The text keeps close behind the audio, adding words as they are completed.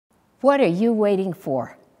What are you waiting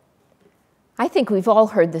for? I think we've all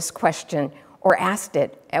heard this question or asked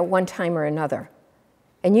it at one time or another.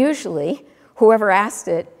 And usually, whoever asked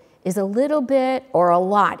it is a little bit or a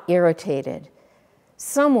lot irritated.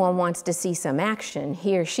 Someone wants to see some action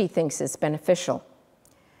he or she thinks is beneficial.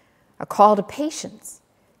 A call to patience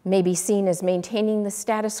may be seen as maintaining the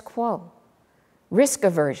status quo, risk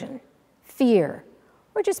aversion, fear,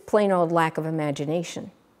 or just plain old lack of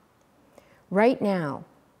imagination. Right now,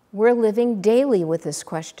 we're living daily with this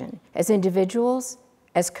question as individuals,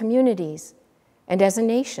 as communities, and as a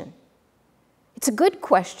nation. It's a good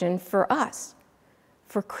question for us.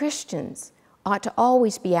 For Christians, ought to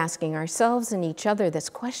always be asking ourselves and each other this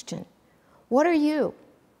question. What are you?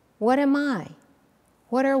 What am I?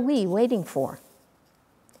 What are we waiting for?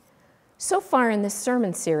 So far in this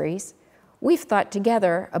sermon series, we've thought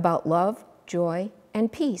together about love, joy,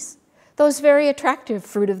 and peace, those very attractive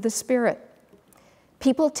fruit of the Spirit.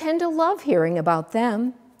 People tend to love hearing about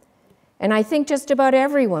them, and I think just about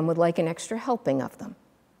everyone would like an extra helping of them.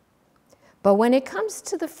 But when it comes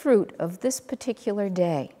to the fruit of this particular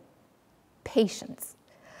day, patience,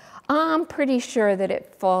 I'm pretty sure that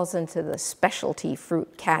it falls into the specialty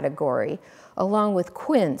fruit category, along with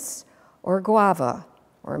quince or guava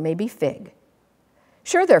or maybe fig.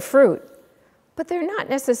 Sure, they're fruit, but they're not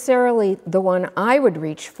necessarily the one I would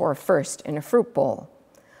reach for first in a fruit bowl.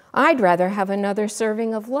 I'd rather have another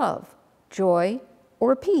serving of love, joy,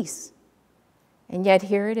 or peace. And yet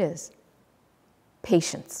here it is,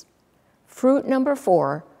 patience. Fruit number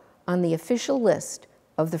 4 on the official list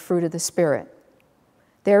of the fruit of the Spirit.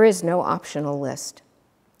 There is no optional list.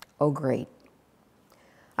 Oh, great.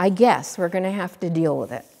 I guess we're going to have to deal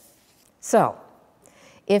with it. So,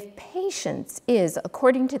 if patience is,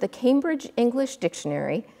 according to the Cambridge English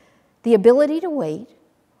Dictionary, the ability to wait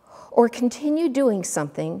or continue doing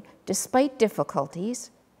something despite difficulties,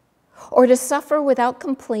 or to suffer without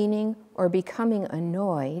complaining or becoming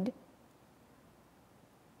annoyed,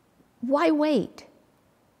 why wait?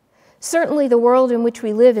 Certainly the world in which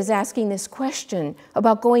we live is asking this question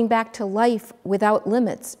about going back to life without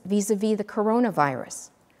limits vis-a-vis the coronavirus.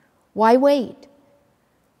 Why wait?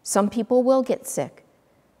 Some people will get sick.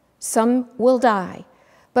 Some will die.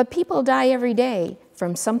 But people die every day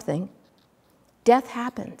from something. Death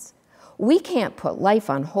happens. We can't put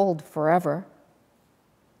life on hold forever.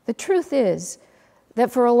 The truth is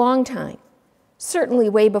that for a long time, certainly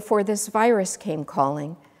way before this virus came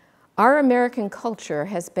calling, our American culture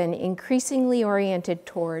has been increasingly oriented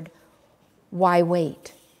toward why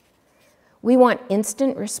wait? We want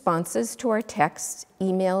instant responses to our texts,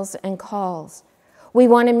 emails, and calls. We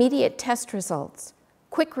want immediate test results,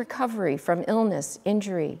 quick recovery from illness,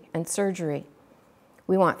 injury, and surgery.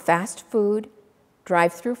 We want fast food,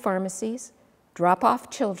 drive-through pharmacies, drop-off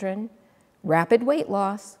children, rapid weight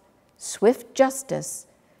loss, swift justice,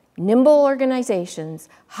 nimble organizations,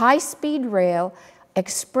 high-speed rail,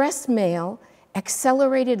 express mail,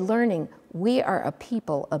 accelerated learning. We are a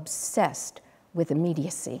people obsessed with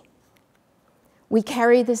immediacy. We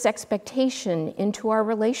carry this expectation into our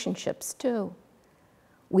relationships too.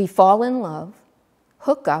 We fall in love,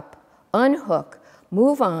 hook up, unhook,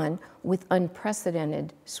 move on with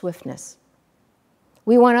unprecedented swiftness.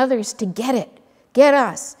 We want others to get it, get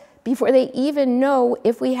us, before they even know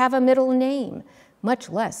if we have a middle name, much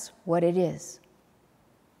less what it is.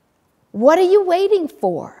 What are you waiting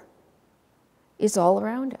for? Is all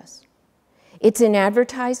around us. It's in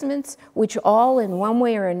advertisements which all in one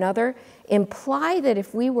way or another imply that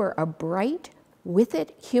if we were a bright, with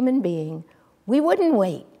it human being, we wouldn't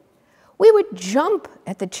wait. We would jump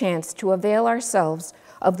at the chance to avail ourselves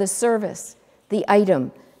of the service, the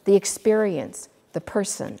item, the experience, the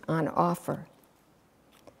person on offer.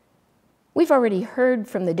 We've already heard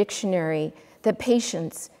from the dictionary that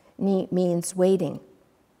patience means waiting.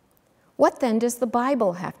 What then does the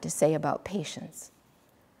Bible have to say about patience?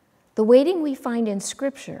 The waiting we find in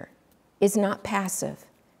Scripture is not passive.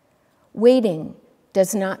 Waiting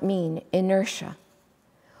does not mean inertia.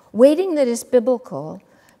 Waiting that is biblical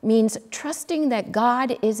means trusting that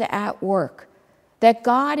God is at work, that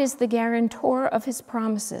God is the guarantor of his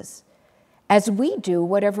promises, as we do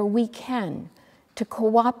whatever we can to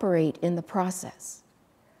cooperate in the process.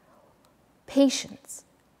 Patience,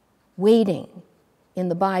 waiting in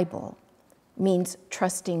the Bible, means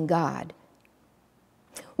trusting God.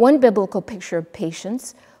 One biblical picture of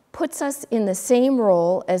patience puts us in the same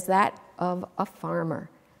role as that of a farmer.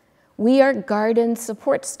 We are garden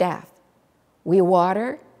support staff. We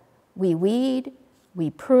water, we weed, we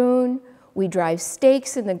prune, we drive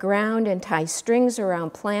stakes in the ground and tie strings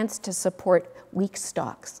around plants to support weak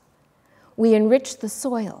stalks. We enrich the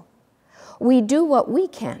soil. We do what we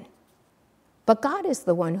can But God is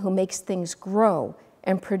the one who makes things grow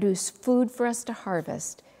and produce food for us to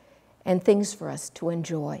harvest and things for us to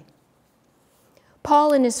enjoy.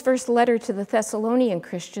 Paul, in his first letter to the Thessalonian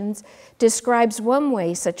Christians, describes one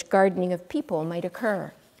way such gardening of people might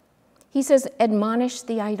occur. He says, admonish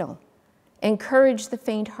the idle, encourage the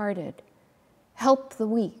faint-hearted, help the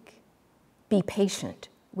weak, be patient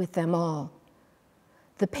with them all.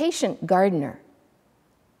 The patient gardener,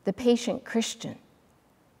 the patient Christian,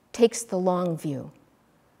 takes the long view.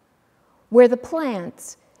 Where the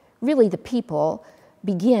plants, really the people,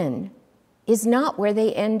 begin is not where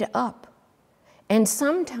they end up. And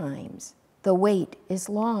sometimes the wait is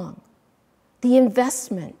long. The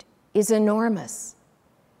investment is enormous.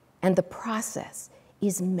 And the process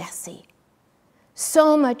is messy.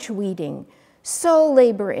 So much weeding, so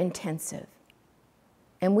labor intensive.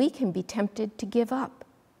 And we can be tempted to give up,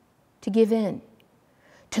 to give in,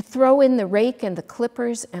 to throw in the rake and the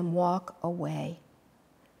clippers and walk away.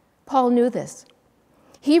 Paul knew this.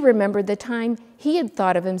 He remembered the time he had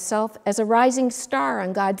thought of himself as a rising star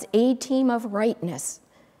on God's A-team of rightness.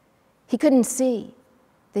 He couldn't see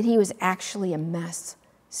that he was actually a mess,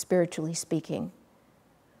 spiritually speaking.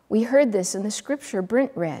 We heard this in the scripture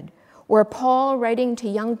Brent read, where Paul, writing to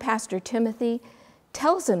young Pastor Timothy,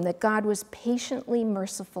 tells him that God was patiently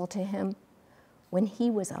merciful to him when he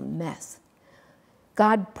was a mess.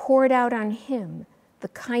 God poured out on him the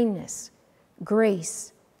kindness,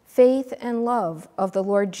 grace, faith, and love of the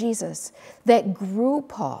Lord Jesus that grew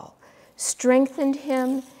Paul, strengthened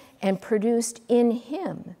him, and produced in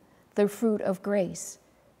him the fruit of grace,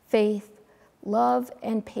 faith, love,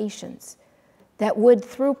 and patience that would,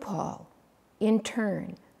 through Paul, in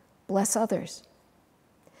turn, bless others.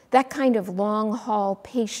 That kind of long-haul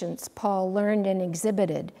patience Paul learned and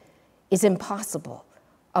exhibited is impossible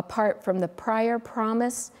apart from the prior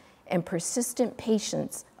promise and persistent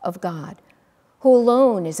patience of God, who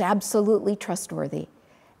alone is absolutely trustworthy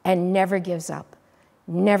and never gives up,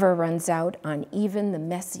 never runs out on even the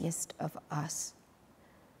messiest of us.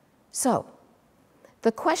 So,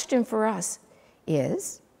 the question for us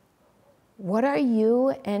is, what are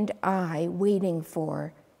you and I waiting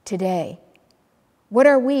for today? What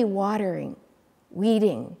are we watering,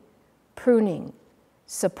 weeding, pruning,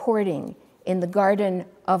 supporting in the garden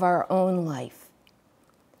of our own life?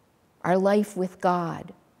 Our life with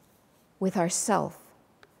God, with ourself,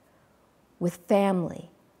 with family,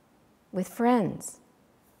 with friends,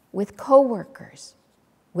 with coworkers,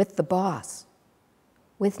 with the boss,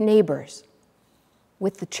 with neighbors,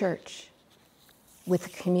 with the church, with the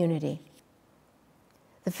community.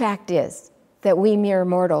 The fact is that we mere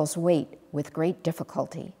mortals wait with great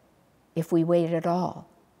difficulty, if we wait at all,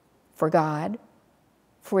 for God,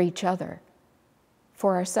 for each other,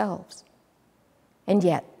 for ourselves. And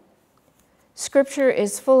yet, Scripture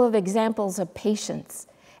is full of examples of patience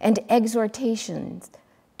and exhortations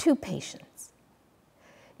to patience.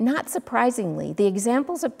 Not surprisingly, the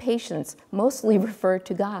examples of patience mostly refer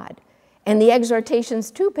to God, and the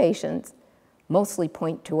exhortations to patience mostly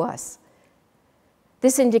point to us.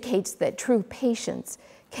 This indicates that true patience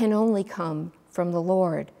can only come from the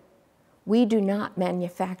Lord. We do not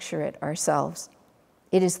manufacture it ourselves.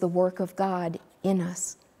 It is the work of God in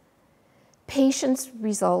us. Patience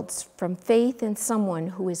results from faith in someone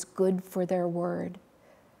who is good for their word,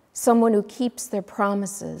 someone who keeps their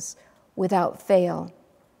promises without fail.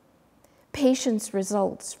 Patience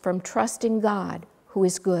results from trusting God who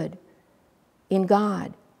is good, in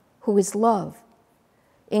God who is love,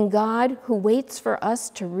 in God who waits for us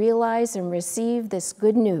to realize and receive this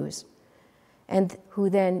good news, and who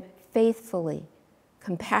then faithfully,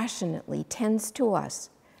 compassionately tends to us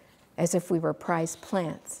as if we were prized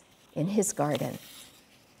plants in his garden.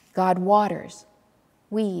 God waters,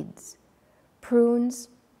 weeds, prunes,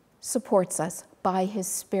 supports us by his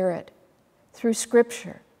Spirit through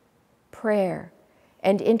Scripture, prayer,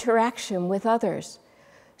 and interaction with others,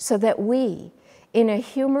 so that we, in a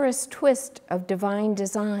humorous twist of divine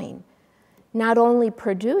design, not only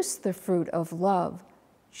produce the fruit of love,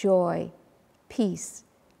 joy, peace,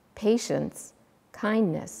 patience,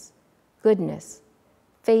 kindness, goodness,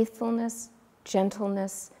 faithfulness,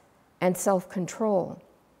 gentleness, and self-control.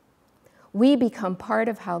 We become part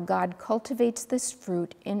of how God cultivates this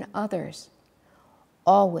fruit in others,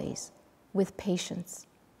 always with patience.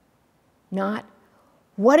 Not,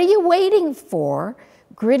 what are you waiting for,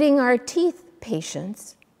 gritting our teeth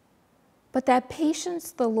patience, but that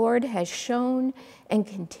patience the Lord has shown and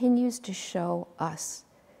continues to show us.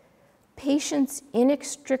 Patience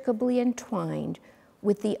inextricably entwined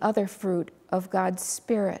with the other fruit of God's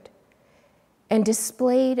Spirit and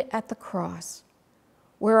displayed at the cross,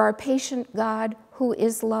 where our patient God, who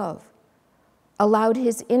is love, allowed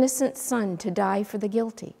his innocent Son to die for the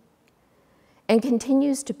guilty, and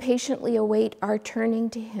continues to patiently await our turning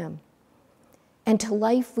to him and to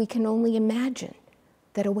life we can only imagine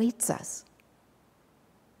that awaits us.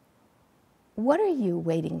 What are you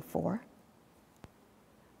waiting for?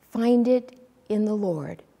 Find it in the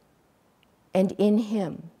Lord, and in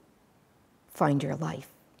him find your life.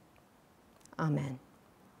 Amen.